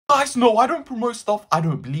Guys, no, I don't promote stuff I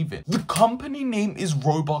don't believe in. The company name is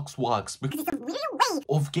Roblox Works because it's a real way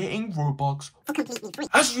of getting Robux for completely free.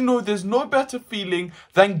 As you know, there's no better feeling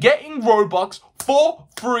than getting Robux for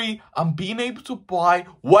free and being able to buy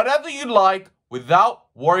whatever you like without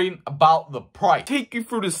worrying about the price. Take you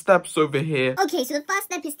through the steps over here. Okay, so the first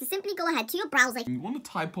step is to simply go ahead to your browser. You want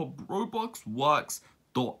to type up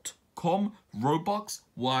robuxworks.com,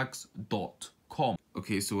 robuxworks.com.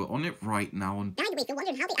 Okay, so we're on it right now. And by the way, if you're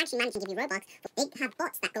wondering how they actually manage to give you Robux, they have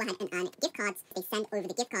bots that go ahead and earn gift cards. They send over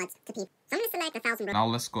the gift cards to people. So I'm going to select 1,000 Robux. Now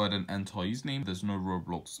let's go ahead and enter our username. There's no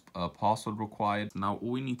Roblox password required. Now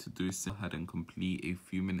all we need to do is go ahead and complete a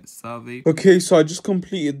few minute survey. Okay, so I just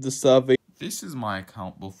completed the survey. This is my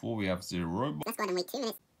account before we have 0 Robux. Let's go ahead and wait 2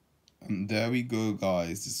 minutes. And there we go,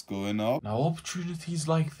 guys. It's going up. Now, opportunities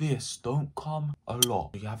like this don't come a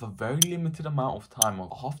lot. You have a very limited amount of time.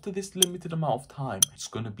 After this limited amount of time, it's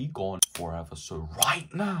going to be gone forever. So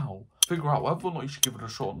right now, figure out whether or not you should give it a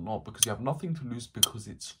shot or not, because you have nothing to lose because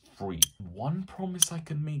it's free. One promise I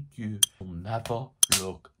can make you, you'll never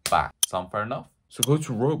look back. Sound fair enough? So go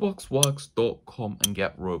to robuxworks.com and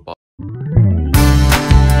get Robux.